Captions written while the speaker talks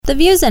The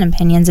views and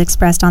opinions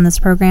expressed on this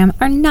program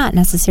are not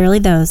necessarily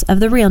those of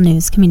the Real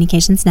News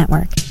Communications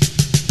Network.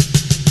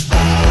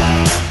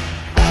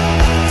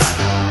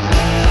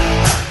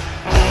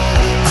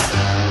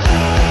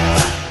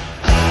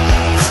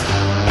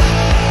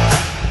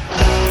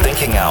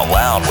 Thinking out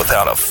loud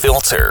without a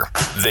filter.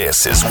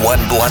 This is One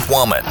Blunt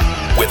Woman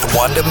with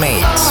Wanda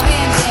Means.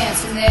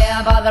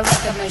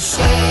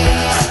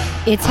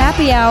 It's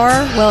happy hour,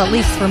 well, at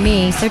least for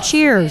me, so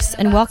cheers,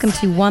 and welcome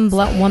to One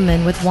Blunt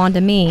Woman with Wanda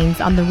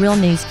Means on the Real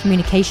News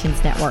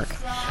Communications Network.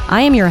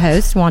 I am your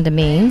host, Wanda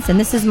Means, and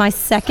this is my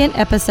second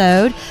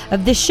episode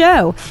of this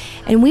show,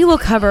 and we will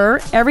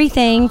cover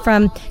everything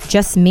from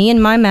just me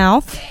and my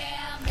mouth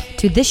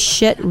to this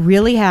shit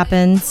really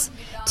happens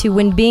to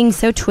when being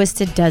so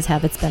twisted does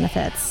have its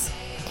benefits.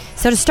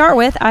 So to start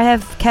with, I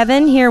have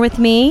Kevin here with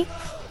me.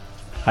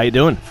 How you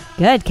doing?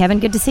 Good, Kevin,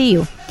 good to see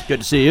you.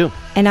 Good to see you.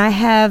 And I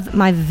have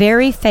my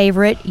very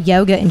favorite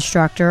yoga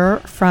instructor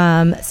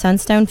from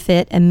Sunstone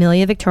Fit,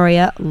 Amelia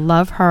Victoria.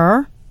 Love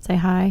her. Say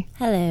hi.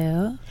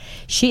 Hello.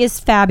 She is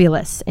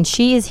fabulous, and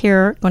she is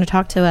here going to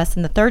talk to us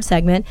in the third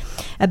segment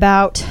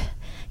about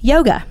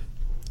yoga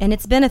and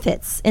its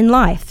benefits in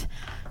life,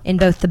 in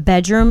both the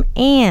bedroom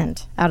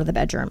and out of the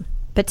bedroom.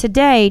 But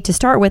today, to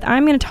start with,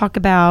 I'm going to talk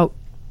about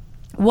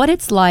what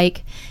it's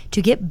like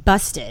to get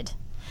busted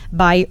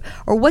by,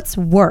 or what's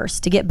worse,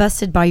 to get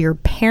busted by your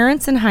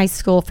parents in high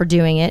school for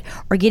doing it,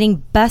 or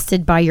getting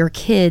busted by your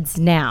kids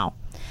now.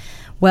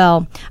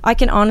 Well, I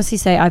can honestly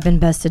say I've been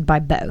busted by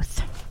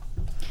both.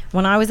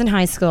 When I was in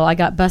high school, I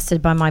got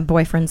busted by my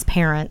boyfriend's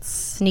parents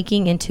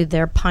sneaking into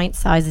their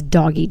pint-sized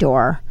doggy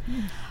door.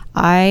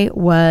 I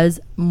was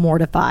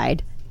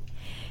mortified.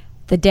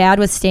 The dad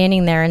was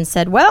standing there and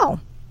said,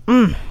 well,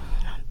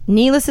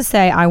 needless to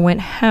say, I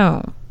went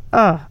home.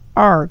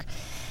 Arg.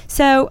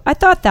 So I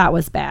thought that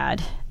was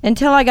bad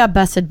until I got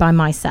busted by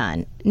my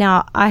son.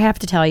 Now, I have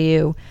to tell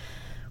you,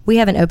 we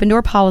have an open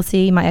door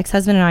policy. My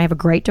ex-husband and I have a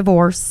great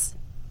divorce.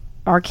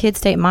 Our kids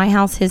stay at my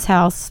house, his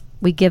house.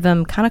 We give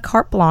them kind of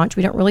carte blanche.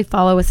 We don't really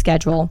follow a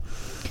schedule.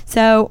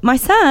 So my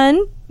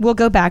son will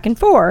go back and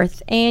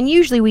forth. And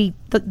usually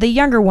the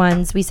younger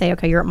ones, we say,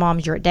 okay, you're at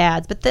mom's, you're at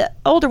dad's. But the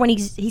older one,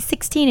 he's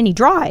 16 and he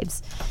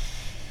drives.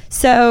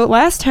 So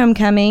last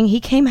homecoming, he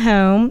came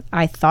home.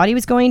 I thought he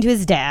was going to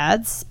his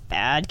dad's.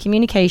 Bad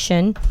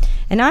communication.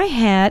 And I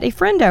had a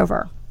friend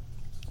over.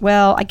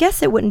 Well, I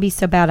guess it wouldn't be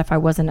so bad if I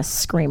wasn't a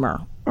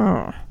screamer.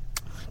 To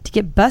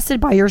get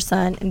busted by your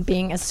son and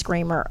being a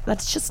screamer,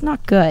 that's just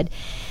not good.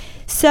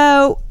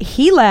 So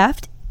he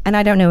left, and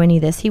I don't know any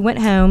of this. He went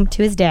home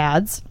to his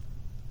dad's.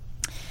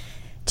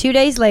 2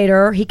 days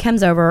later, he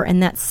comes over,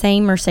 and that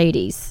same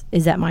Mercedes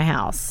is at my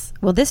house.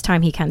 Well, this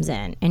time he comes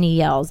in, and he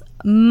yells,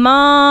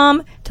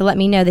 Mom, to let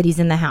me know that he's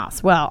in the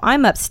house. Well,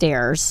 I'm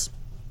upstairs.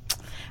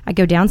 I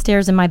go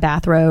downstairs in my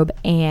bathrobe,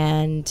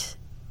 and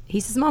he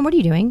says, Mom, what are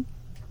you doing?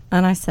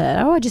 And I said,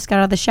 I just got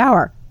out of the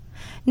shower.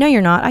 No,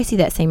 you're not. I see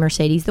that same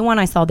Mercedes, the one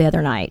I saw the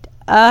other night.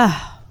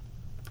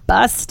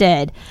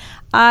 Busted.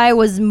 I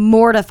was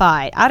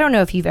mortified. I don't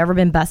know if you've ever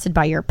been busted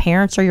by your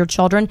parents or your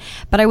children,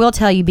 but I will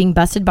tell you, being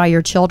busted by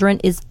your children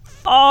is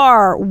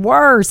far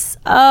worse.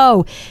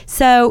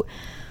 So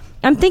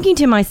I'm thinking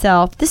to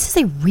myself, this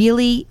is a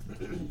really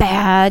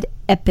bad,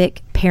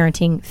 epic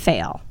parenting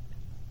fail.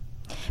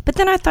 But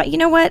then I thought, you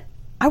know what?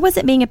 I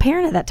wasn't being a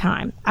parent at that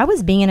time. I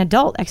was being an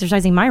adult,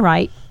 exercising my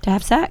right to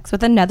have sex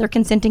with another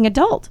consenting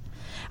adult.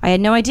 I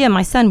had no idea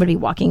my son would be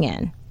walking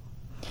in.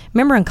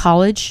 Remember in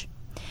college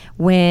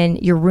when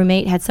your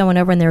roommate had someone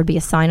over and there would be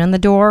a sign on the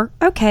door?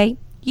 Okay,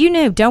 you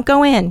knew, don't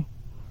go in.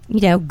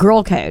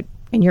 Girl code.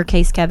 In your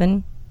case,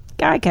 Kevin,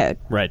 guy code.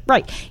 Right.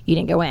 You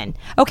didn't go in.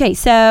 Okay,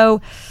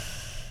 so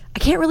I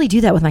can't really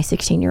do that with my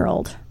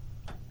 16-year-old.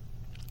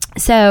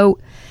 So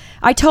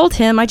I told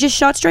him, I just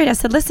shot straight. I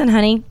said, listen,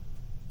 honey,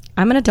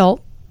 I'm an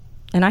adult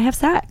and I have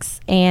sex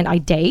and I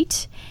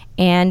date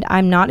and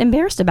I'm not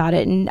embarrassed about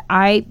it. And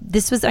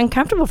this was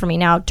uncomfortable for me.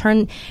 Now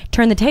turn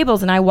the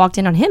tables and I walked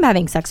in on him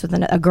having sex with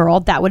a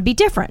girl, that would be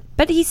different.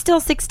 But he's still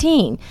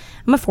 16.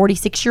 I'm a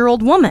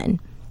 46-year-old woman.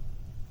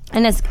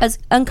 And as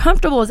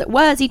uncomfortable as it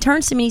was, he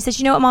turns to me and he says,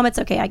 you know what, Mom, it's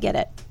okay. I get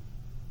it.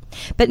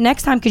 But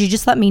next time, could you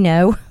just let me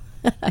know?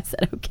 I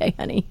said, okay,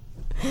 honey.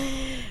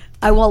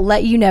 I will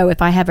let you know if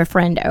I have a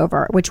friend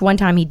over, which one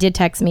time he did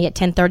text me at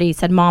 10:30. He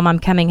said, Mom, I'm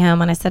coming home.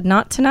 And I said,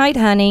 not tonight,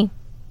 honey.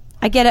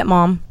 I get it,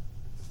 Mom.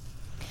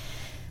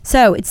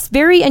 So it's a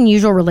very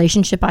unusual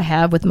relationship I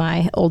have with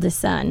my oldest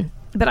son.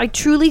 But I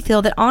truly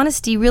feel that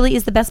honesty really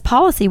is the best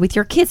policy with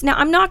your kids. Now,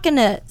 I'm not going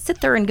to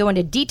sit there and go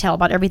into detail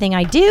about everything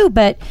I do,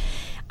 but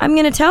I'm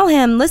going to tell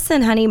him,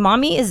 listen, honey,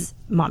 mommy is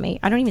mommy.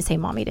 I don't even say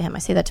mommy to him. I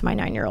say that to my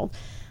 9-year-old.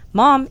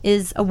 Mom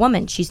is a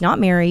woman. She's not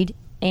married.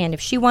 And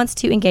if she wants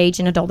to engage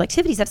in adult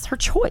activities, that's her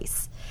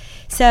choice.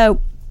 So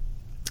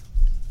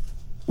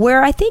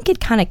where I think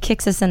it kind of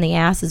kicks us in the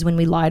ass is when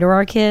we lie to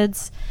our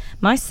kids.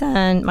 My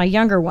son, my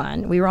younger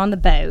one, we were on the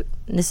boat,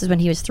 and this is when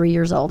he was 3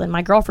 years old, and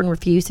my girlfriend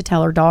refused to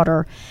tell her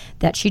daughter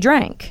that she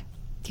drank.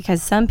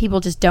 because some people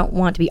just don't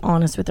want to be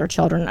honest with their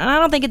children. And I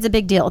don't think it's a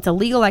big deal. It's a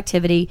legal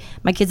activity.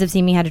 My kids have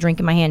seen me have a drink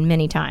in my hand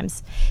many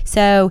times.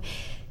 So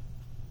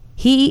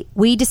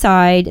we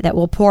decide that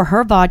we'll pour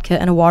her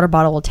vodka in a water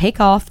bottle. We'll take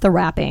off the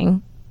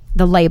wrapping,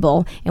 the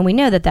label, and we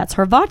know that that's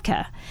her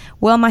vodka.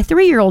 Well, my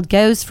 3-year-old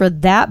goes for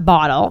that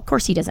bottle. Of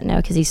course, he doesn't know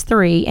because he's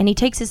 3, and he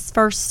takes his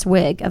first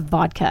swig of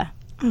vodka.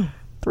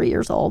 3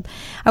 years old.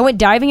 I went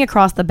diving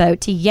across the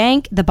boat to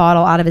yank the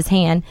bottle out of his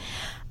hand.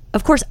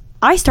 Of course,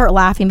 I start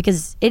laughing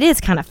because it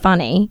is kind of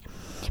funny.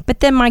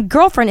 But then my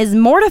girlfriend is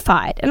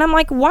mortified. And I'm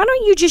like, why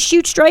don't you just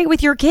shoot straight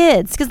with your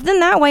kids? Because then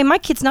that way my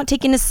kid's not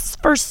taking his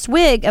first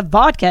swig of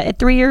vodka at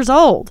 3 years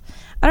old.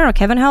 I don't know,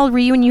 Kevin, how old were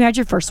you when you had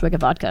your first swig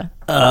of vodka?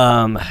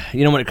 When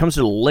it comes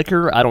to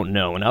liquor, I don't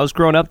know. When I was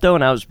growing up, though,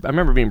 I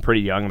remember being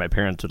pretty young, and my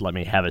parents would let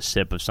me have a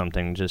sip of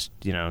something,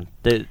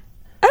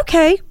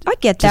 Okay, I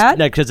get that.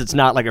 Because it's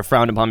not like a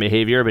frowned upon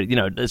behavior,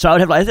 but, so I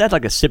had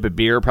like a sip of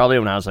beer probably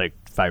when I was like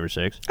 5 or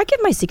 6. I give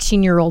my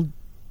 16-year-old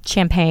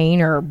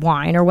champagne or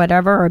wine or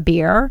whatever, or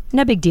beer.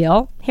 No big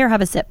deal. Here,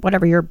 have a sip.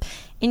 Whatever.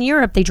 In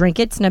Europe, they drink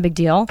it. It's no big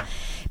deal.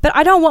 But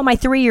I don't want my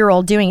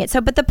 3-year-old doing it.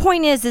 So, but the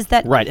point is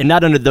that right, and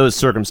not under those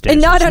circumstances.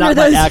 And not under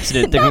those by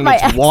accident. Thinking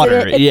it's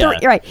water. Yeah,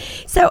 right.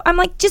 So I'm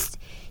like, just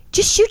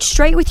shoot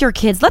straight with your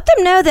kids. Let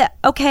them know that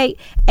okay,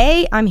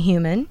 A, I'm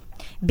human.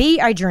 B,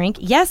 I drink.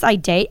 Yes, I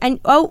date. And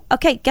oh,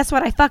 okay, guess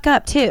what? I fuck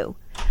up too.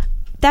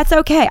 That's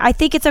okay. I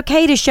think it's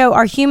okay to show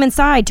our human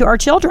side to our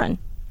children.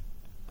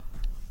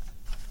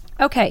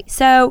 Okay,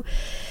 so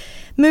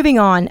moving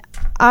on.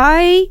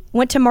 I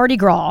went to Mardi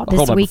Gras this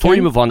weekend. Before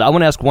you move on, I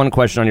want to ask one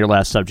question on your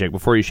last subject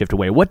before you shift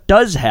away. What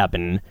does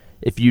happen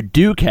if you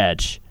do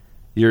catch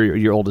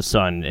your oldest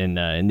son in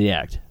the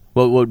act?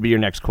 What would be your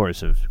next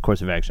course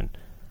of action?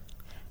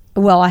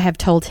 Well, I have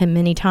told him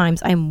many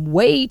times I'm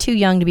way too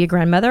young to be a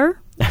grandmother.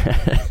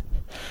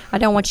 I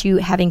don't want you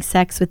having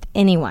sex with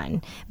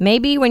anyone.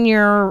 Maybe when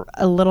you're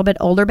a little bit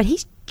older, but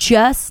he's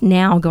just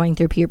now going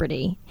through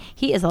puberty.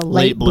 He is a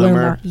late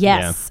bloomer.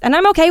 Yes. Yeah. And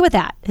I'm okay with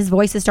that. His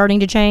voice is starting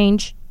to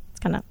change. It's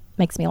kind of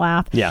makes me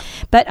laugh. Yeah.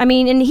 But I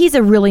mean, and he's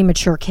a really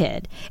mature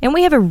kid. And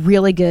we have a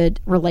really good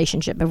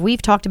relationship. If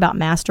we've talked about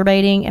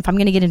masturbating, if I'm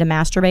going to get into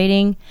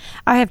masturbating,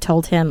 I have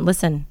told him,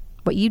 listen,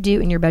 what you do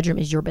in your bedroom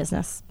is your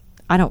business.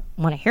 I don't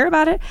want to hear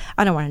about it.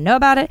 I don't want to know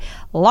about it.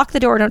 Lock the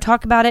door. Don't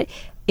talk about it.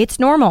 It's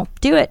normal.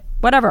 Do it.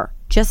 Whatever.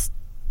 Just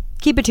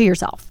keep it to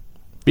yourself.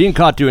 Being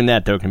caught doing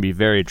that, though, can be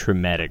very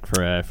traumatic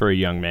for a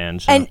young man.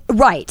 So. And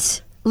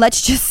right.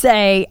 Let's just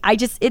say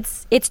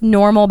it's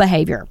normal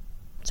behavior.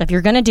 So if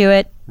you're going to do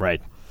it,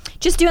 right,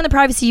 just do it in the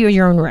privacy of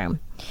your own room.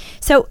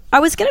 So I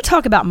was going to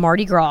talk about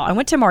Mardi Gras. I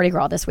went to Mardi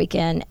Gras this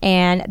weekend,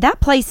 and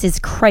that place is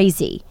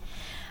crazy.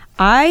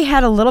 I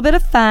had a little bit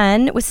of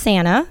fun with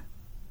Santa.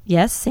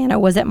 Yes, Santa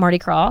was at Mardi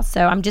Gras.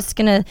 So I'm just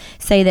going to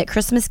say that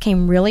Christmas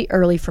came really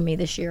early for me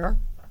this year.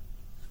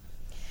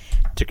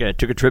 Took a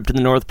trip to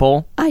the North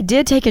Pole? I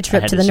did take a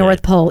trip to the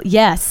North Pole,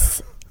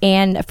 yes.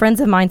 And friends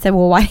of mine said,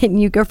 well, why didn't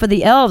you go for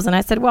the elves? And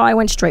I said, well, I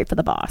went straight for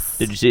the boss.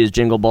 Did you see his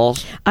jingle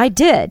balls? I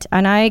did.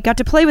 And I got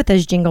to play with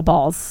those jingle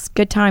balls.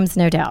 Good times,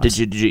 no doubt. Did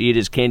you eat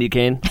his candy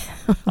cane?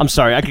 I'm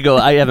sorry.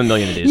 I have a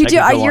million of these. You do.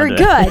 You're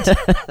good.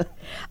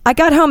 I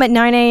got home at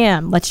 9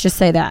 a.m. Let's just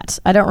say that.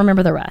 I don't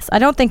remember the rest. I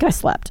don't think I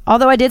slept.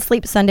 Although I did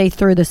sleep Sunday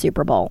through the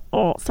Super Bowl.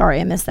 Oh, sorry.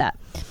 I missed that.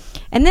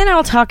 And then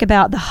I'll talk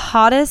about the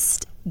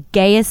hottest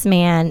gay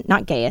man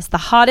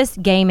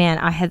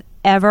I have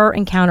ever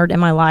encountered in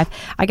my life.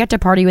 I got to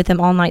party with him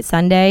all night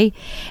Sunday,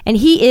 and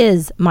he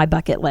is my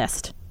bucket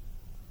list.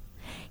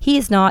 He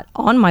is not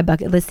on my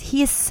bucket list.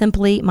 He is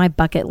simply my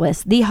bucket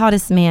list. The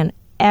hottest man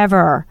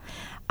ever.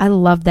 I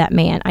love that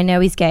man. I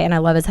know he's gay, and I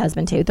love his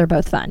husband too. They're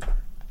both fun.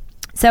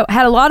 So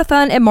had a lot of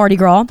fun at Mardi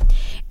Gras.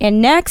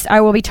 And next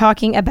I will be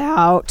talking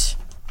about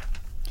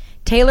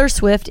Taylor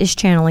Swift is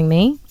channeling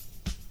me.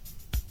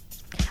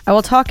 I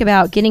will talk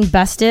about getting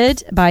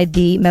busted by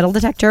the metal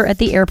detector at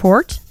the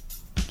airport.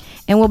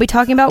 And we'll be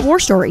talking about war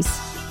stories.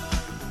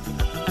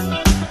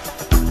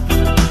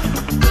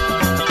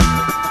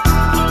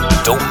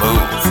 Don't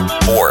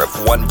move. More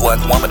of One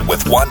Blunt Woman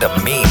with Wanda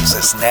Means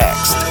is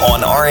next on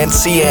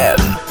RNCN.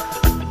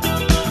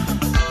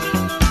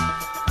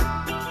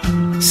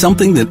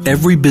 Something that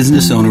every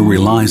business owner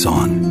relies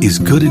on is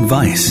good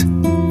advice.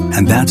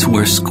 And that's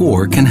where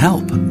SCORE can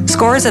help.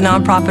 SCORE is a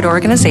nonprofit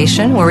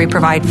organization where we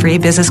provide free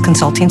business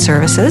consulting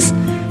services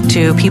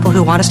to people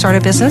who want to start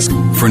a business.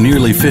 For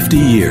nearly 50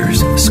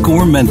 years,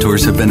 SCORE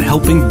mentors have been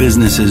helping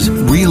businesses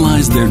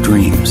realize their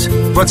dreams.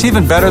 What's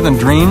even better than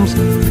dreams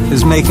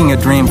is making a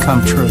dream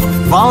come true.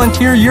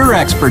 Volunteer your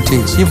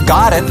expertise. You've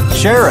got it.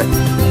 Share it.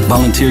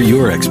 Volunteer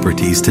your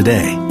expertise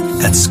today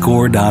at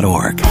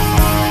SCORE.org.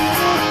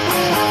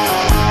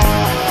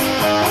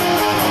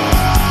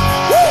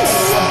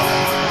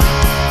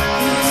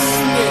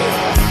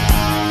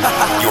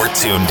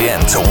 Tuned in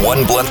to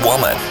One Blunt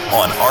Woman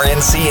on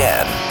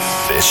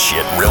RNCN. This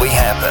shit really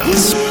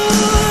happens.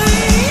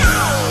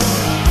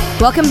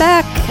 Welcome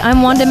back.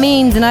 I'm Wanda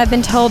Means, and I've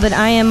been told that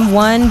I am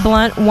one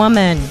blunt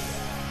woman.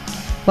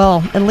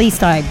 Well, at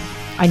least I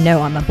I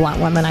know I'm a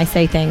blunt woman. I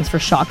say things for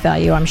shock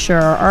value, I'm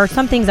sure, or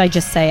some things I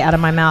just say out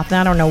of my mouth and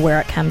I don't know where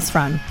it comes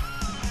from.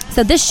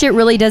 So this shit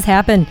really does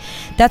happen.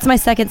 That's my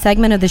second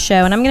segment of the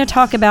show, and I'm going to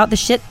talk about the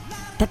shit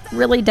that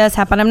really does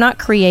happen. I'm not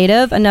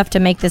creative enough to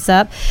make this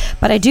up,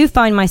 but I do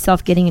find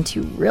myself getting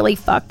into really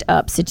fucked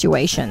up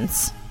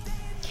situations.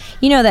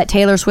 You know that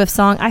Taylor Swift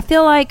song? I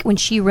feel like when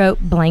she wrote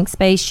Blank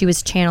Space, she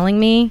was channeling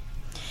me.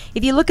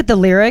 If you look at the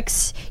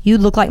lyrics, you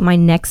look like my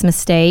next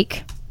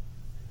mistake.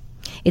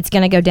 It's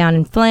going to go down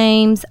in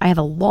flames. I have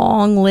a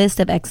long list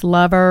of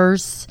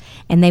ex-lovers,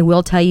 and they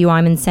will tell you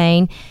I'm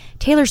insane.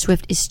 Taylor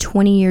Swift is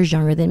 20 years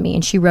younger than me,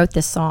 and she wrote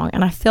this song.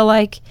 And I feel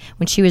like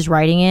when she was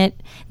writing it,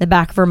 in the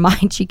back of her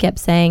mind, she kept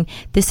saying,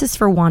 this is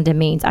for Wanda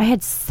Means. I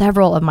had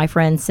several of my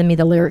friends send me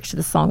the lyrics to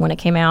the song when it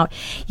came out.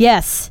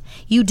 Yes,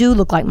 you do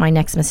look like my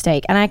next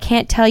mistake. And I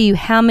can't tell you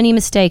how many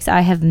mistakes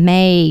I have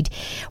made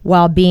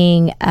while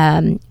being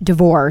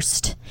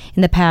divorced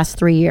in the past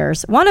 3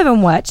 years. One of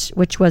them,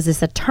 which was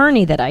this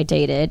attorney that I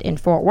dated in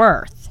Fort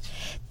Worth.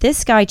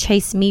 This guy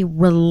chased me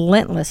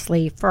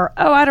relentlessly for,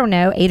 8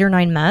 or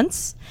 9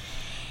 months.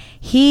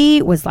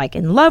 He was like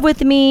in love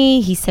with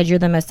me. He said, you're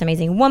the most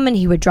amazing woman.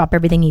 He would drop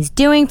everything he's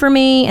doing for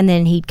me. And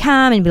then he'd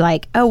come and be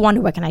like, oh,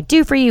 Wanda, what can I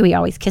do for you? He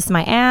always kissed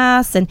my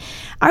ass. And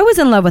I was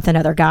in love with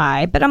another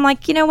guy. But I'm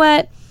like, you know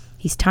what?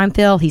 He's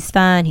time-filled. He's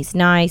fun. He's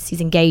nice. He's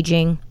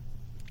engaging.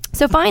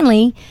 So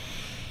finally,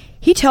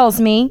 he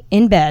tells me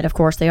in bed, of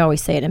course, they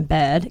always say it in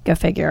bed. Go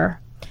figure.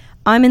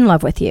 I'm in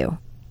love with you.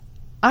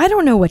 I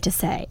don't know what to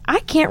say. I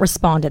can't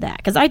respond to that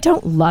because I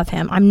don't love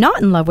him. I'm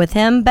not in love with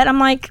him, but I'm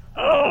like,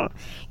 oh,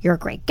 you're a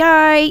great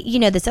guy. You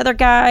know, this other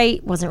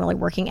guy wasn't really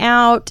working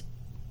out.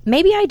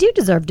 Maybe I do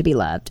deserve to be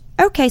loved.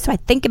 Okay, so I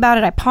think about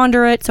it. I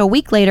ponder it. So a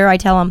week later, I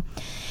tell him,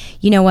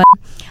 you know what?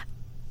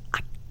 I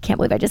can't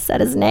believe I just said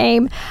his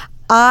name.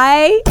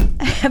 I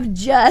have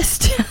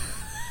just...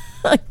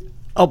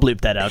 I'll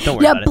bleep that out. Don't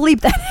worry about it. Yeah,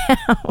 bleep that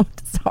out.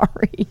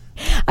 Sorry.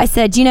 I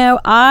said, you know,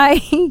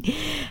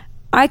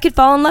 I could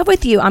fall in love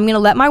with you. I'm going to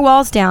let my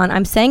walls down.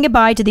 I'm saying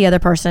goodbye to the other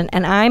person,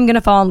 and I'm going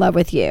to fall in love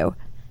with you.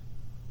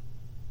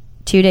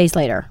 2 days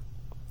later,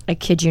 I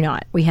kid you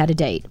not, we had a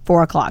date,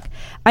 4 o'clock.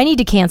 I need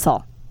to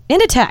cancel.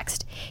 In a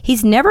text.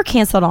 He's never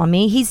canceled on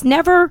me. He's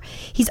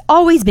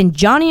always been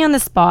Johnny on the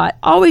spot,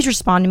 always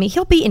respond to me.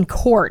 He'll be in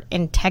court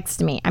and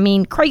text me. I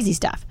mean, crazy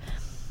stuff.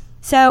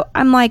 So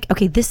I'm like,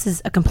 okay, this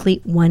is a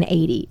complete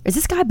 180. Is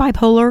this guy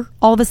bipolar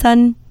all of a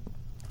sudden?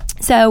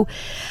 So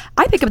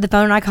I pick up the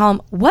phone and I call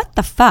him, what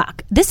the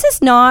fuck? This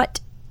is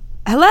not,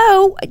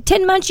 hello,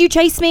 10 months you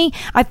chase me.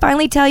 I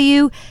finally tell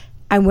you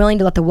I'm willing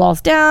to let the walls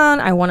down.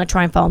 I want to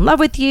try and fall in love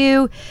with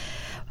you.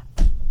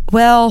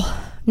 Well,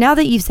 now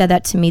that you've said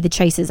that to me, the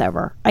chase is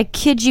over. I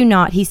kid you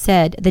not. He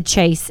said the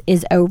chase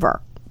is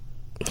over.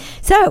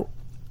 So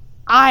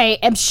I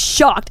am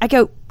shocked. I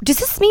go, does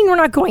this mean we're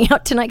not going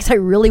out tonight? Because I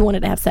really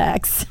wanted to have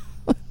sex.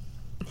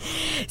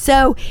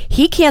 So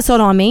he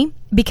canceled on me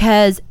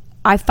because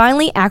I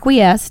finally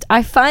acquiesced.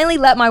 I finally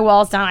let my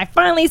walls down. I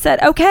finally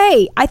said,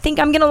 okay, I think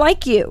I'm going to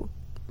like you.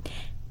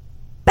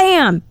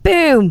 Bam,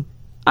 boom.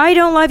 I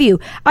don't love you.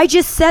 I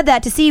just said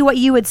that to see what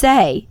you would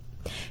say.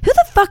 Who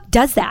the fuck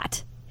does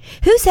that?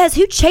 Who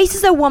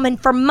chases a woman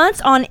for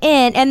months on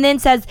end and then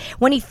says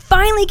when he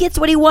finally gets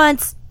what he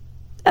wants,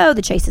 oh,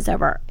 the chase is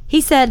over.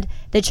 He said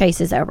the chase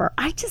is over.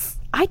 I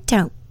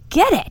don't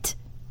get it.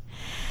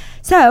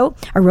 So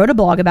I wrote a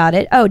blog about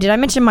it. Oh, did I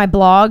mention my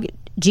blog?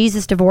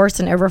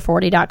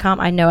 JesusDivorcedAndOver40.com.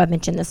 I know I've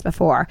mentioned this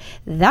before.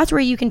 That's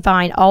where you can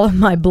find all of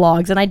my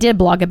blogs. And I did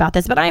blog about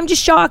this, but I am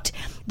just shocked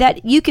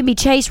that you can be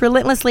chased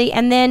relentlessly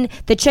and then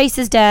the chase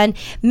is done.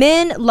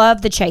 Men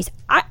love the chase.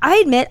 I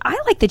admit I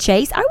like the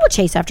chase. I will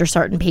chase after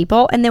certain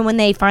people. And then when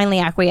they finally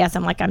acquiesce,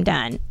 I'm like, I'm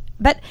done.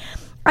 But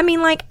I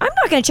mean, like, I'm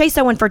not going to chase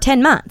someone for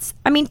 10 months.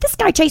 I mean, this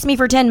guy chased me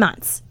for 10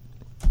 months.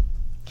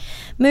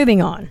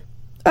 Moving on.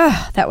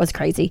 Oh, that was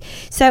crazy.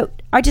 So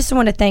I just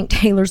want to thank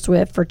Taylor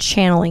Swift for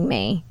channeling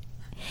me.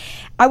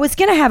 I was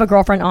going to have a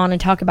girlfriend on and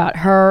talk about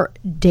her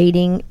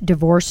dating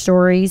divorce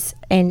stories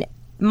and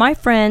my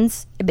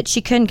friends, but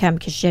she couldn't come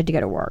because she had to go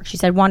to work. She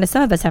said, Wanda,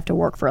 some of us have to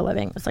work for a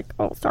living. I was like,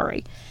 oh,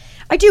 sorry.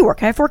 I do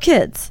work. I have 4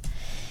 kids.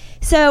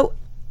 So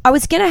I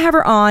was going to have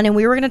her on and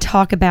we were going to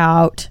talk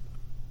about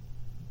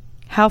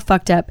how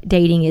fucked up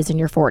dating is in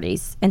your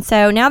 40s. And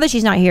so now that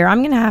she's not here,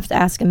 I'm going to have to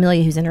ask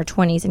Amelia, who's in her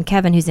 20s, and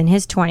Kevin, who's in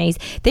his 20s.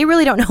 They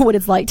really don't know what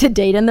it's like to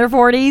date in their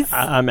 40s.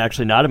 I'm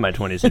actually not in my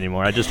 20s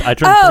anymore. I turned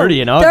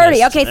 30 in August.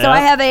 30. Okay, so I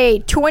have a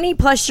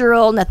 20-plus year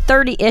old and a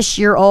 30-ish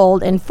year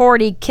old and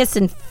 40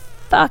 kissing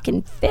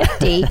fucking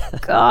 50.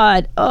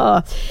 God.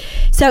 Oh.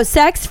 So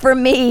sex for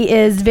me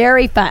is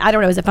very fun. I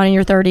don't know. Is it fun in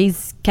your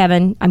 30s,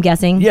 Kevin? I'm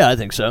guessing. Yeah, I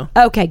think so.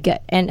 Okay, good.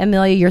 And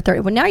Amelia, you're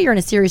 30. Well, now you're in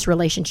a serious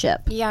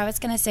relationship. Yeah, I was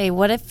going to say,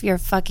 what if you're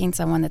fucking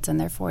someone that's in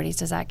their 40s?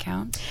 Does that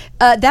count?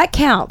 That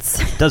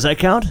counts. Does that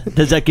count?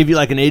 Does that give you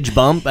like an age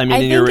bump? I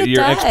mean, in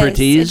your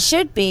expertise? It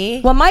should be.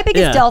 Well, my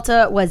biggest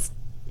delta was,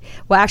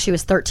 actually it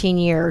was 13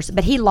 years,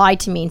 but he lied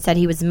to me and said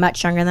he was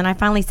much younger. And then I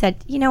finally said,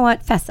 you know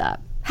what? Fess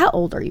up. how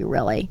old are you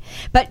really?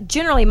 But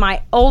generally,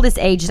 my oldest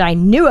age that I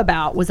knew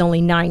about was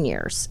only 9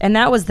 years. And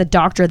that was the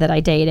doctor that I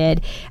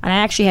dated. And I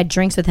actually had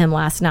drinks with him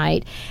last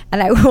night.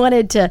 And I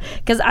wanted to,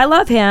 because I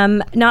love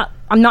him.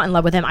 I'm not in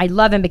love with him. I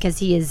love him because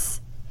he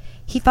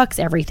fucks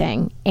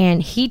everything.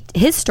 And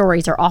his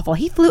stories are awful.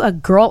 He flew a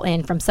girl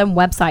in from some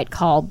website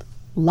called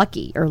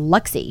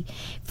Luxy.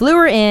 Flew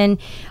her in.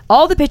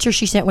 All the pictures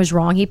she sent was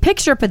wrong. He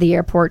picks her up at the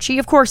airport. She,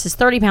 of course, is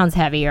 30 pounds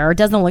heavier.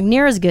 Doesn't look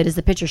near as good as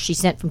the pictures she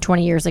sent from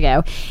 20 years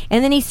ago.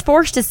 And then he's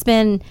forced to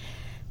spend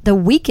the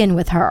weekend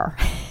with her.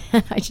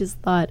 I just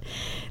thought,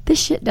 this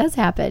shit does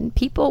happen.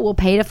 People will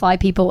pay to fly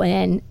people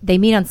in. They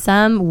meet on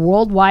some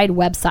worldwide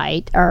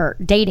website or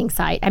dating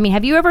site. I mean,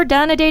 have you ever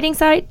done a dating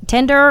site?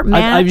 Tinder,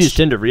 Match? I've used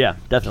Tinder, yeah,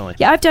 definitely.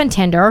 Yeah, I've done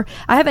Tinder.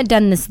 I haven't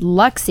done this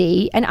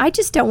Luxy, and I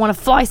just don't want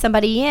to fly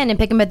somebody in and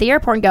pick them at the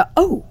airport and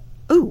go,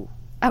 ooh,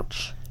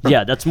 ouch.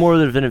 Yeah, that's more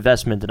of an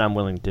investment that I'm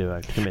willing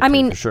to commit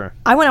to, for sure.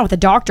 I went out with a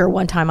doctor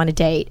one time on a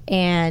date,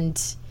 and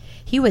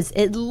he was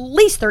at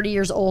least 30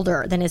 years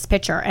older than his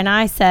picture. And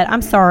I said,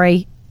 I'm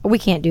sorry, we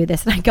can't do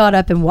this. And I got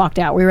up and walked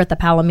out. We were at the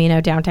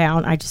Palomino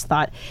downtown. I just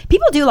thought,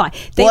 people do lie.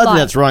 They lie. I think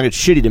that's wrong. It's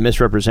shitty to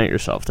misrepresent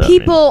yourself, though.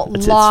 People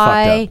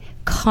lie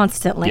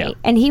constantly. Yeah.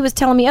 And he was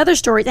telling me other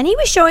stories. And he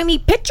was showing me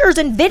pictures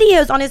and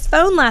videos on his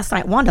phone last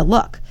night. Wanda,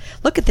 look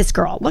at this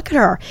girl. Look at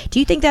her. Do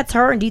you think that's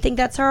her? And do you think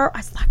that's her? I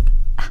was like,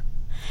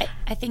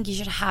 I think you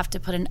should have to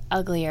put an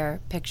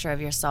uglier picture of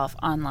yourself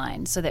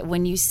online so that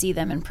when you see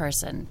them in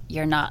person,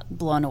 you're not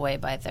blown away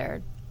by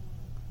their...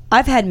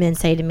 I've had men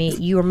say to me,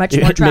 you are much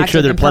more attractive in person. Make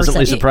sure they're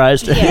pleasantly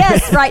surprised.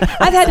 Yes, right.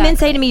 I've had men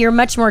say to me, you're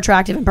much more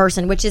attractive in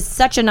person, which is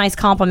such a nice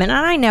compliment. And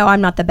I know I'm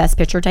not the best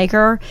picture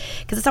taker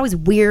because it's always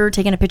weird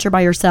taking a picture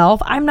by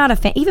yourself. I'm not a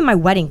fan. Even my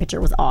wedding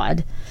picture was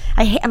odd.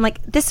 I'm like,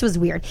 this was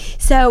weird.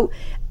 So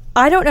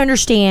I don't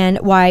understand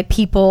why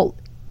people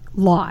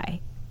lie.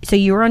 So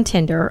you were on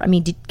Tinder. I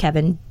mean,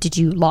 Kevin, did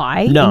you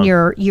lie? No.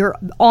 And you're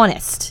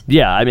honest.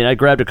 Yeah, I mean, I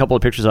grabbed a couple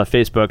of pictures off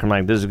Facebook. I'm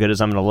like, this is as good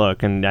as I'm going to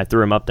look, and I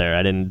threw them up there.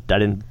 I didn't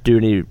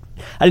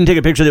take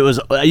a picture that was.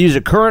 I used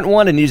a current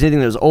one. I didn't use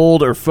anything that was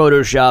old or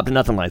photoshopped,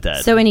 nothing like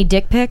that. So any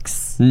dick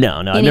pics? No.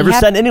 I never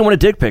sent anyone a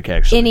dick pic.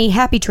 Actually, any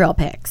Happy Trail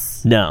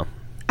pics? No.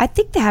 I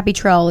think the Happy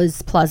Trail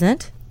is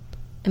pleasant.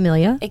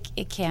 Amelia,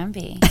 it can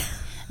be.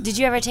 Did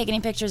you ever take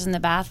any pictures in the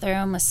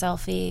bathroom, a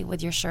selfie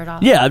with your shirt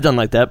off? Yeah, I've done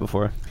like that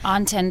before.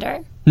 On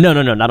Tinder? No,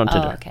 not on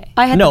Tinder. Oh,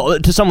 okay.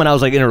 To someone I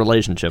was like in a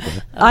relationship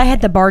with. I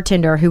had the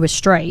bartender who was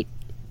straight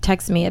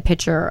text me a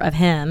picture of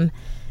him,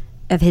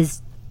 of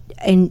his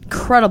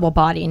incredible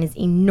body and his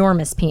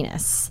enormous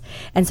penis.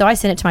 And so I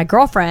sent it to my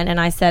girlfriend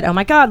and I said, oh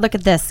my God, look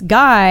at this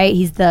guy.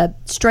 He's the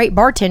straight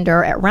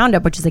bartender at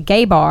Roundup, which is a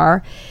gay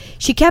bar.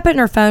 She kept it in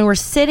her phone. We're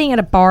sitting at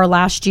a bar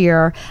last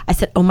year. I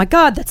said, oh my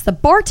God, that's the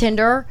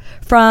bartender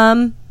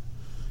from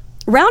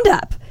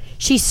Roundup.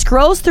 She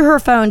scrolls through her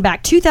phone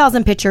back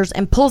 2,000 pictures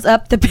and pulls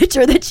up the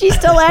picture that she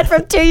still had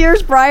from 2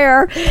 years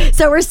prior.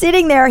 So we're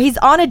sitting there. He's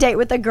on a date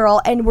with a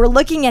girl and we're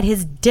looking at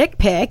his dick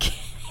pic.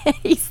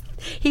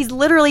 He's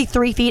literally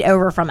 3 feet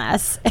over from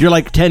us. You're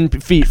like 10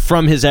 feet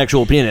from his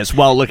actual penis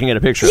while looking at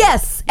a picture.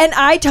 Yes. And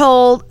I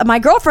told my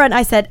girlfriend,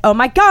 I said, oh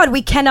my God,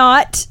 we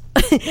cannot,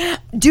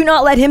 do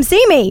not let him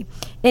see me.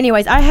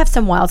 Anyways, I have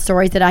some wild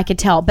stories that I could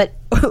tell, but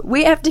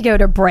we have to go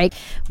to break.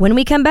 When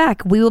we come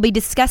back, we will be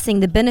discussing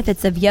the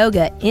benefits of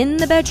yoga in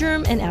the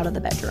bedroom and out of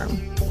the bedroom.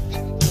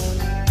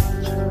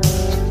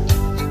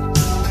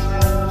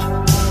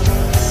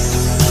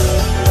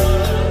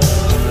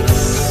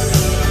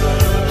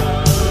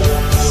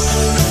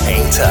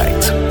 Hang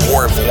tight.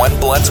 More of One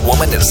Blunt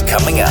Woman is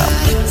coming up.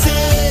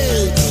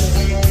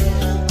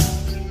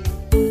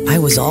 I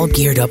was all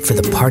geared up for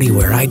the party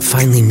where I'd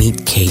finally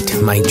meet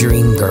Kate, my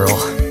dream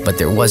girl. But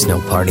there was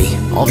no party,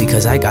 all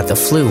because I got the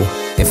flu.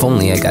 If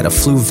only I got a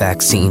flu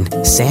vaccine.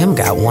 Sam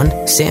got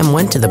one. Sam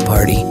went to the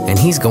party, and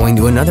he's going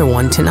to another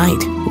one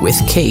tonight with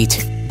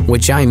Kate,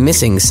 which I'm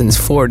missing since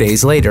 4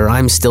 days later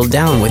I'm still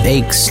down with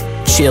aches,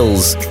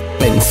 chills,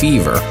 and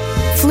fever.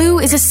 Flu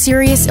is a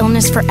serious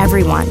illness for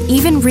everyone,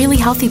 even really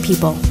healthy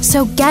people.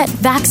 So get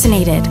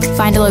vaccinated.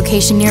 Find a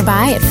location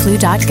nearby at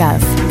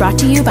flu.gov. Brought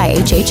to you by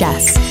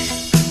HHS.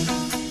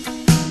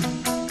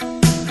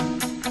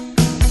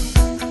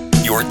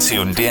 You're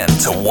tuned in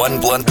to One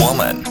Blunt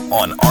Woman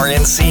on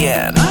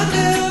RNCN.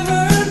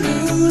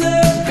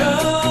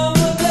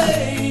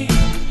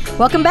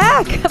 Welcome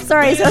back. I'm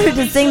sorry, I started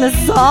to sing this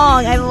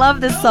song. I love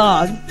this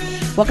song.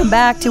 Welcome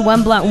back to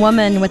One Blunt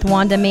Woman with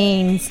Wanda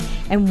Means.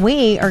 And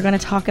we are going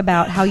to talk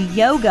about how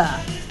yoga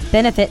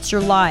benefits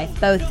your life,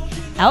 both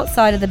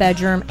outside of the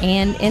bedroom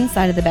and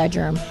inside of the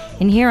bedroom.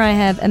 And here I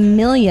have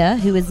Amelia,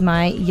 who is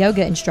my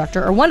yoga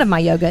instructor, or one of my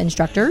yoga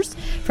instructors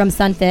from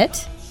Sunstone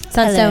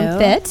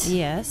Fit.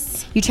 Yes.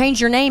 You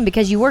changed your name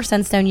because you were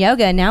Sunstone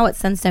Yoga, and now it's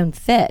Sunstone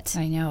Fit.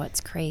 I know,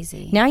 it's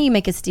crazy. Now you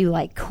make us do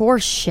like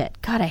core shit.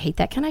 God, I hate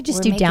that. Can I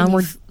just do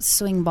downward?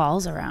 Swing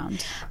balls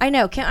around. I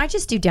know. Can I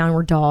just do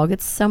downward dog?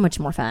 It's so much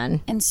more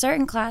fun. In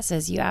certain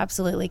classes, you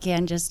absolutely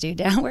can just do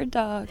downward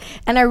dog.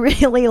 And I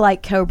really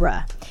like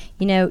Cobra.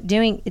 You know,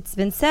 it's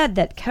been said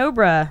that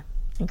Cobra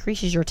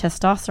increases your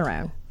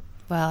testosterone.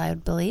 Well, I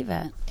would believe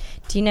it.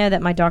 Do you know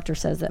that my doctor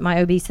says that,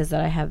 my OB says that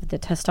I have the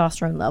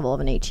testosterone level of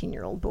an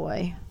 18-year-old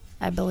boy?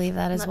 I believe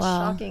that as That's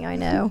well. shocking, I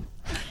know.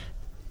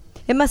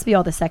 It must be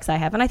all the sex I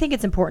have. And I think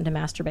it's important to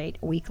masturbate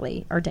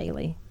weekly or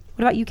daily.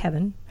 What about you,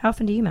 Kevin? How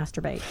often do you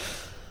masturbate?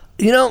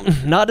 You know,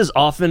 not as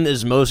often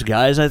as most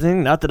guys, I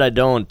think. Not that I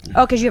don't.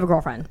 Oh, because you have a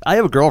girlfriend. I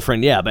have a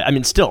girlfriend, yeah, but I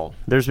mean, still,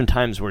 there's been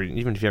times where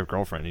even if you have a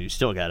girlfriend, you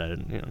still gotta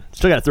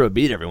throw a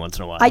beat every once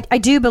in a while. I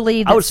do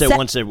believe that I would say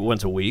once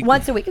a week.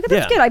 Once a week. Okay,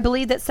 that's good. I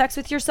believe that sex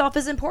with yourself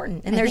is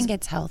important. And I think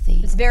it's healthy.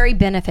 It's very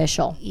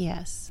beneficial.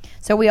 Yes.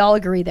 So we all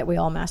agree that we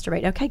all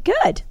masturbate. Okay,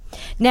 good.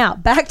 Now,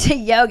 back to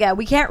yoga.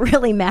 We can't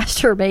really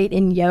masturbate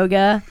in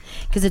yoga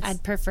because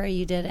I'd prefer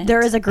you didn't.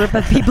 There is a group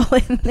of people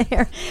in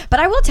there. But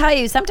I will tell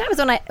you, sometimes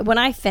when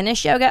I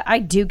finish yoga, I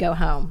do go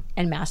home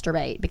and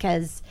masturbate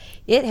because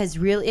it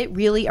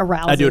really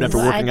arouses. I do it after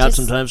working out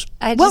sometimes.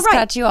 I just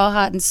got you all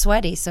hot and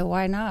sweaty, so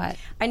why not?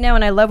 I know,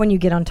 and I love when you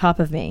get on top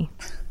of me.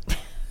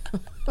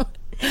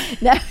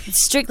 No,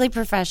 it's strictly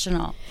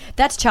professional.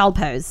 That's child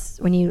pose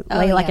when you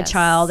lay like a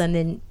child, and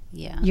then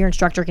your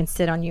instructor can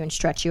sit on you and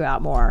stretch you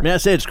out more. May I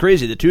say, it's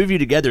crazy. The two of you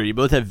together, you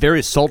both have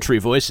very sultry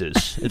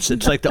voices. It's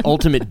like the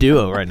ultimate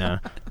duo right now.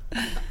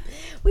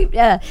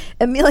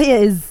 Amelia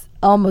is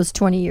almost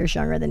 20 years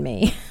younger than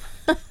me.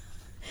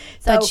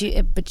 But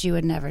you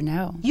would never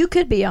know. You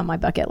could be on my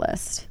bucket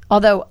list.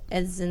 Although,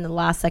 as in the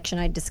last section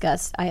I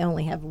discussed, I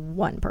only have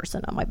one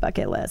person on my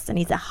bucket list, and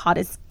he's the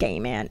hottest gay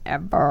man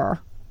ever.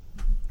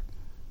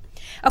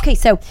 Okay,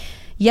 so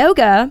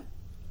yoga,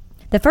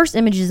 the first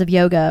images of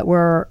yoga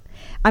were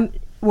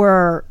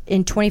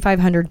in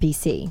 2500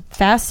 BC.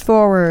 Fast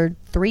forward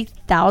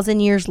 3,000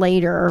 years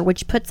later,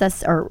 which puts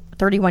us, or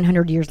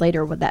 3,100 years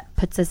later, that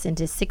puts us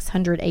into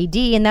 600 AD,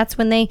 and that's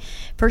when they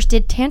first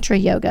did Tantra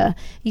yoga.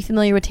 You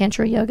familiar with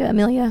Tantra yoga,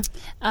 Amelia?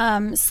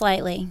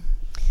 Slightly.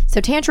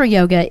 So Tantra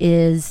yoga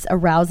is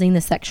arousing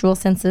the sexual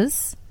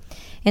senses,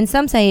 and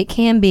some say it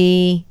can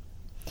be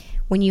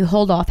when you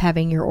hold off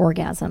having your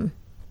orgasm.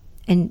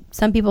 And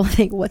some people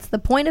think, what's the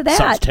point of that?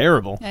 Sounds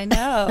terrible. I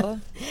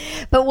know.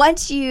 But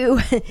once you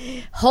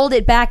hold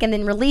it back and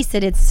then release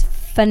it, it's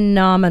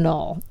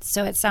phenomenal.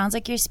 So it sounds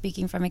like you're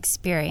speaking from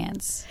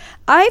experience.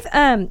 I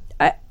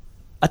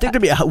think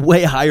there'd be a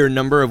way higher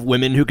number of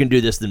women who can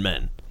do this than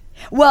men.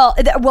 Well,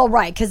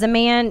 right, because some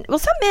men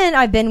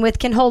I've been with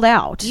can hold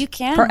out. You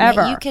can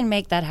forever. You can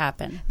make that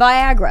happen.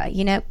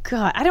 Viagra,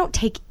 God, I don't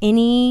take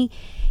any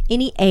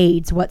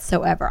aids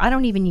whatsoever. I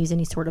don't even use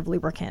any sort of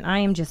lubricant. I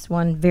am just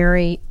one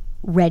very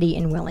ready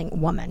and willing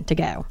woman to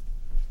go.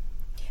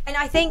 And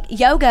I think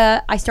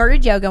I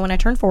started yoga when I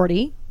turned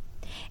 40,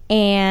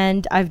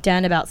 and I've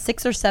done about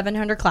 600 or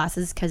 700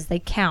 classes because they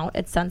count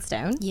at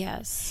Sunstone.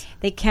 Yes.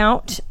 They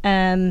count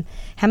how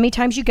many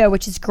times you go,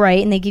 which is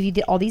great, and they give you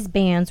all these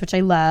bands, which I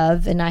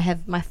love, and I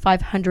have my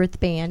 500th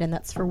band, and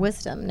that's for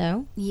wisdom,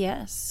 no?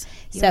 Yes.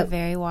 You're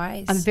very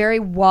wise. I'm very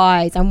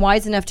wise. I'm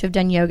wise enough to have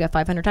done yoga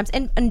 500 times,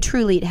 and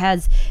truly it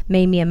has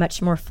made me a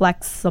much more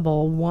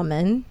flexible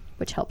woman,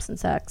 which helps in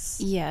sex.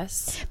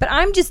 Yes. But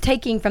I'm just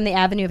taking from the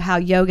avenue of how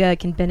yoga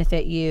can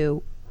benefit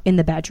you in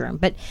the bedroom.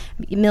 But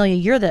Amelia,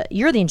 you're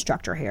the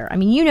instructor here. I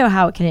mean, you know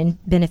how it can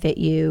benefit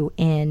you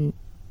in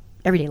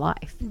everyday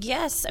life.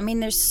 Yes. I mean,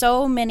 there's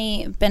so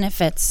many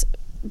benefits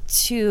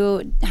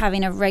to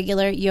having a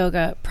regular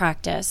yoga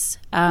practice.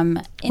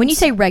 When you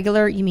say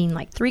regular, you mean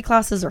like 3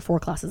 classes or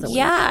 4 classes a week?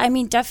 Yeah. I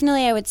mean,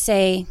 definitely I would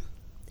say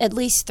at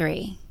least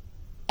 3.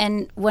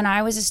 And when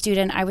I was a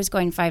student, I was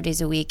going 5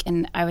 days a week,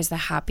 and I was the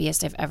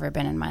happiest I've ever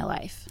been in my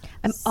life.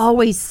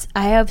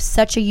 I have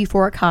such a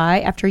euphoric high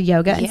after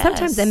yoga. And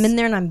sometimes I'm in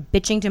there and I'm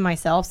bitching to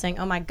myself saying,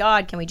 oh my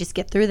God, can we just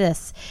get through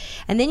this?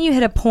 And then you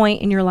hit a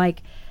point and you're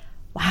like,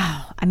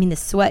 wow, I mean, the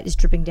sweat is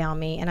dripping down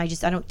me. And I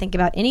don't think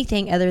about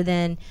anything other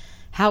than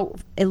how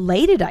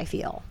elated I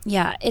feel.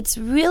 Yeah, it's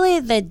really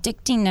the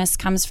addictingness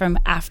comes from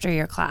after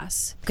your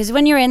class. Because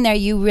when you're in there,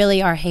 you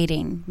really are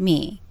hating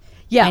me.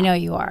 Yeah, I know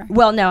you are.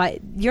 Well, no,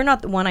 you're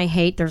not the one I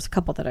hate. There's a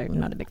couple that I'm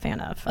not a big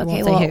fan of. I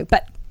won't say who.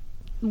 But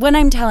when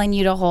I'm telling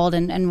you to hold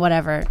and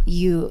whatever,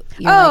 you're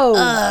like,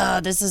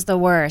 oh, this is the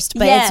worst.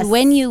 But it's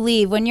when you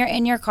leave, when you're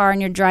in your car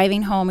and you're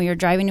driving home or you're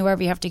driving to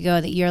wherever you have to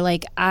go, that you're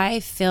like, I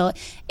feel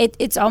it.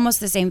 It's almost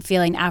the same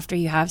feeling after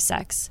you have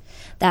sex.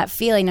 That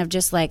feeling of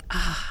just like,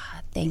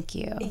 thank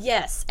you.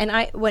 Yes, and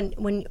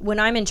when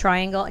I'm in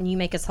triangle and you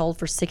make us hold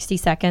for 60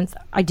 seconds,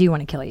 I do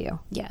want to kill you.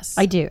 Yes,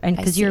 I do, and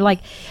because you're like,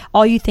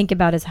 all you think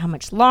about is how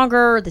much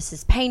longer. This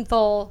is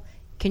painful.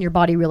 Can your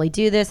body really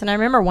do this? And I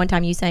remember one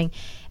time you saying,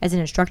 as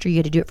an instructor, you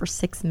had to do it for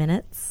 6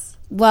 minutes.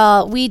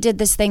 Well, we did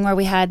this thing where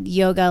we had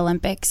yoga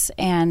Olympics,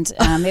 and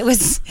it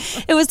was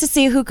to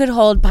see who could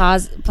hold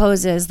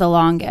poses the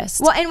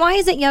longest. Well, and why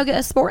isn't yoga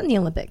a sport in the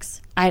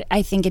Olympics?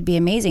 I think it'd be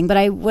amazing.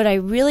 But what I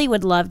really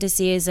would love to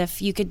see is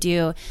if you could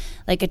do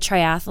like a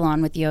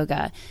triathlon with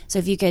yoga. So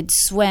if you could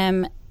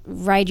swim,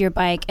 ride your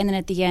bike, and then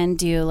at the end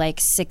do like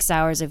 6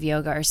 hours of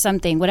yoga or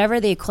something, whatever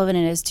the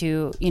equivalent is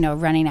to,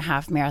 running a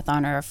half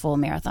marathon or a full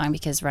marathon,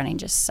 because running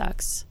just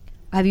sucks.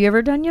 Have you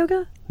ever done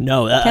yoga?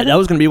 No, that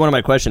was going to be one of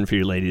my questions for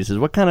you ladies, is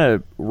what kind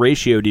of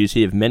ratio do you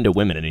see of men to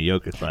women in a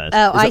yoga class?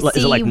 Oh,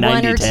 is it like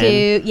 90, one or 10?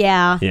 two.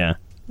 Yeah. Yeah.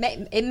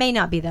 It may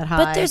not be that high.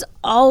 But there's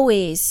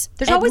always a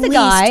guy. There's always at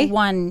least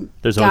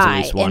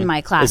one in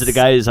my class. Is it a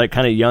guy who's like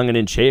kind of young and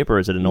in shape, or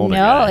is it an older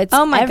guy? No, it's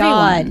oh my everyone.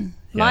 God.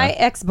 Yeah. My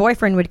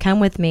ex-boyfriend would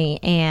come with me,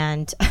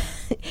 and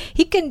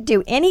he couldn't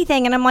do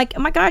anything. And I'm like,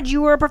 oh my God,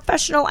 you were a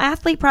professional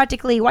athlete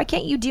practically. Why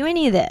can't you do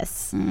any of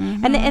this?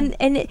 Mm-hmm.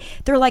 And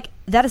they're like,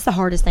 that is the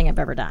hardest thing I've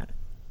ever done.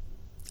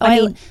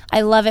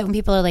 I love it when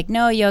people are like,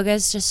 no, yoga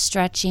is just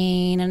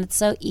stretching and it's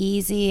so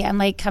easy. I'm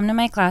like, come to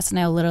my class and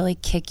I'll literally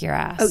kick your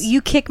ass. Oh,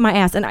 you kick my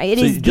ass. And it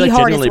is the the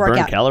hardest workout.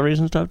 workout. Burn calories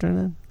and stuff during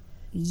that?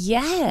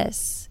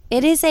 Yes.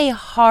 It is a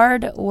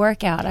hard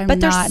workout. I'm but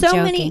there's not so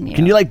joking. many.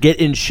 Can you like get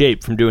in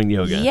shape from doing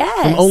yoga?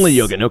 Yes. From only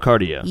yoga, no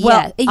cardio?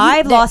 Well,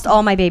 I've lost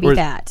all my baby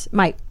fat.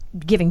 My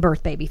giving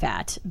birth baby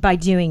fat by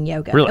doing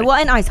yoga. Really? Well,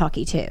 and ice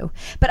hockey too.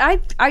 But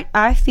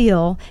I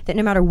feel that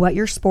no matter what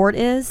your sport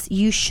is,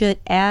 you should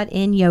add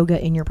in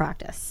yoga in your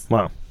practice.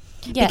 Wow.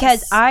 Yes.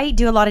 Because I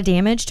do a lot of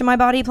damage to my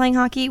body playing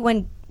hockey.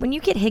 When you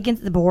get hit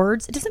against the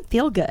boards, it doesn't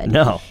feel good.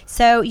 No.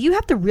 So you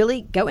have to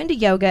really go into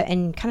yoga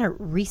and kind of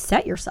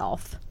reset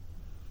yourself.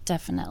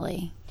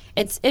 Definitely.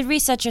 It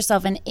resets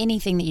yourself in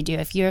anything that you do.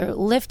 If you're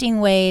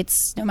lifting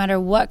weights, no matter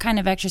what kind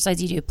of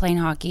exercise you do, playing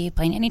hockey,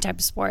 playing any type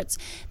of sports,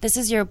 this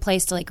is your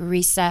place to like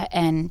reset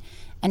and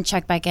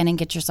check back in and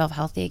get yourself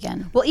healthy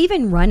again. Well,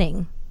 even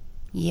running.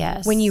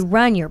 Yes. When you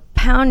run, you're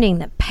pounding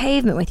the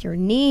pavement with your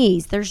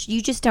knees.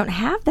 You just don't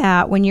have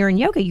that when you're in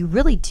yoga. You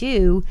really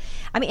do.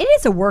 I mean, it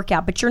is a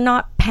workout, but you're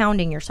not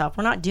pounding yourself.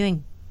 We're not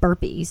doing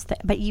burpees,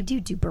 but you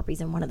do burpees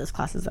in one of those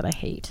classes that I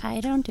hate.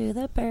 I don't do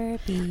the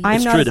burpees.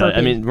 It's true though.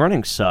 I mean,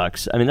 running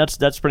sucks. I mean,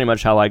 that's pretty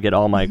much how I get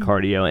all my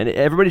cardio, and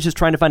everybody's just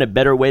trying to find a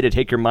better way to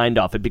take your mind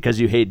off it because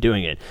you hate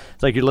doing it.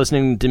 It's like you're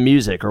listening to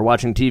music or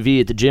watching TV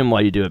at the gym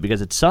while you do it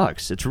because it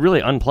sucks. It's really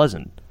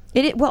unpleasant.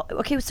 Well,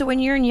 okay, so when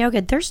you're in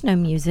yoga, there's no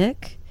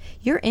music.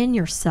 You're in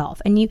yourself,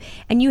 and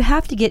you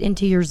have to get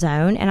into your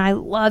zone. And I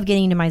love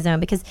getting into my zone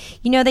because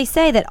they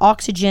say that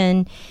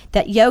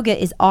that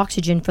yoga is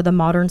oxygen for the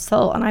modern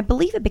soul, and I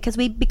believe it because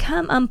we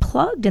become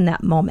unplugged in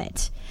that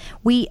moment.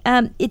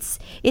 It's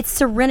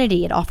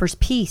serenity. It offers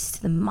peace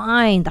to the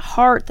mind, the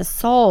heart, the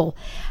soul.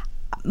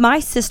 My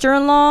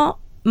sister-in-law,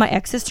 my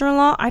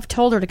ex-sister-in-law, I've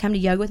told her to come to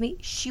yoga with me.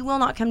 She will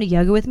not come to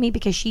yoga with me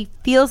because she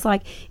feels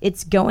like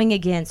it's going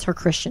against her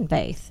Christian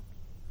faith.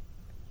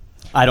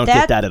 I don't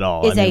get that at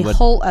all. Is a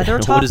whole other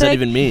topic. What does that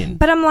even mean?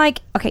 But I'm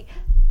like, okay,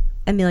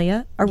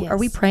 Amelia, are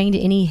we praying to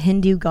any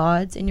Hindu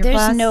gods in your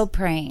class? There's no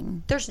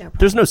praying.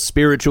 There's no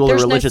spiritual or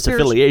religious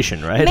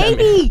affiliation, right?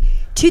 Maybe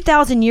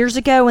 2,000 years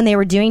ago when they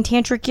were doing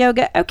tantric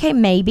yoga, okay,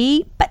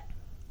 maybe. But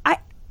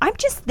I'm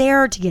just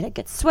there to get a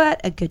good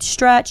sweat, a good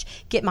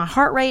stretch, get my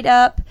heart rate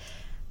up,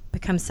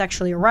 become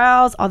sexually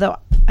aroused. Although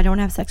I don't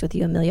have sex with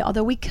you, Amelia.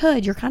 Although we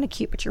could. You're kind of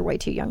cute, but you're way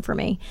too young for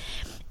me.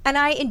 And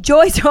I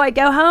enjoy, so I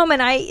go home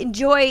and I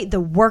enjoy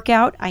the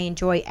workout. I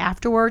enjoy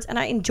afterwards, and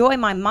I enjoy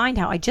my mind,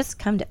 how I just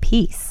come to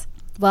peace.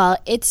 Well,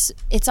 it's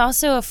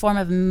also a form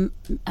of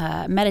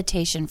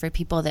meditation for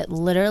people that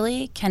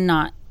literally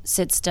cannot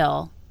sit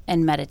still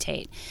and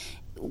meditate.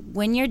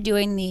 When you're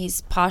doing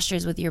these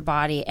postures with your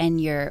body and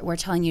we're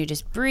telling you to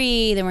just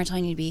breathe and we're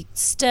telling you to be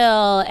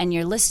still and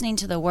you're listening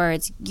to the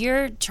words,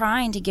 you're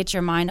trying to get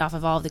your mind off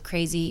of all the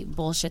crazy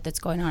bullshit that's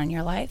going on in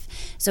your life.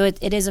 So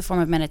it is a form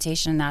of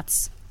meditation, and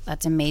that's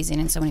amazing,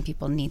 and so many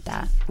people need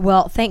that.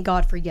 Well, thank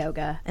God for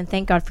yoga, and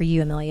thank God for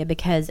you, Amelia,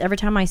 because every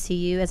time I see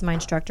you as my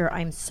instructor,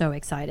 I'm so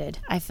excited.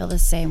 I feel the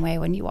same way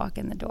when you walk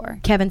in the door.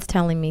 Kevin's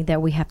telling me that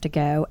we have to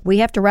go. We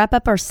have to wrap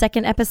up our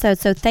second episode,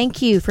 so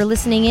thank you for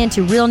listening in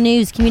to Real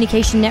News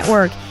Communication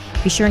Network.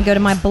 Be sure and go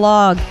to my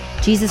blog,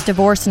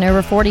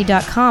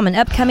 JesusDivorcedAndOver40.com, and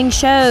upcoming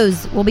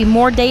shows will be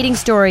more dating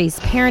stories,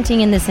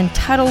 parenting in this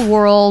entitled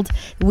world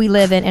we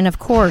live in, and of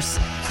course,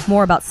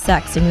 more about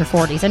sex in your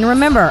 40s. And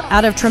remember,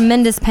 out of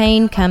tremendous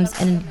pain comes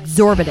an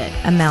exorbitant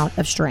amount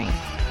of strength.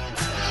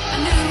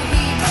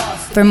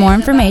 For more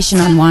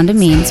information on Wanda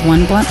Means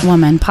One Blunt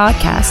Woman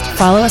podcast,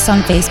 follow us on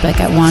Facebook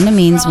at Wanda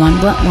Means One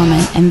Blunt Woman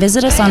and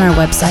visit us on our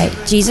website,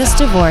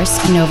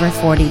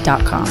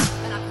 JesusDivorcedAndOver40.com.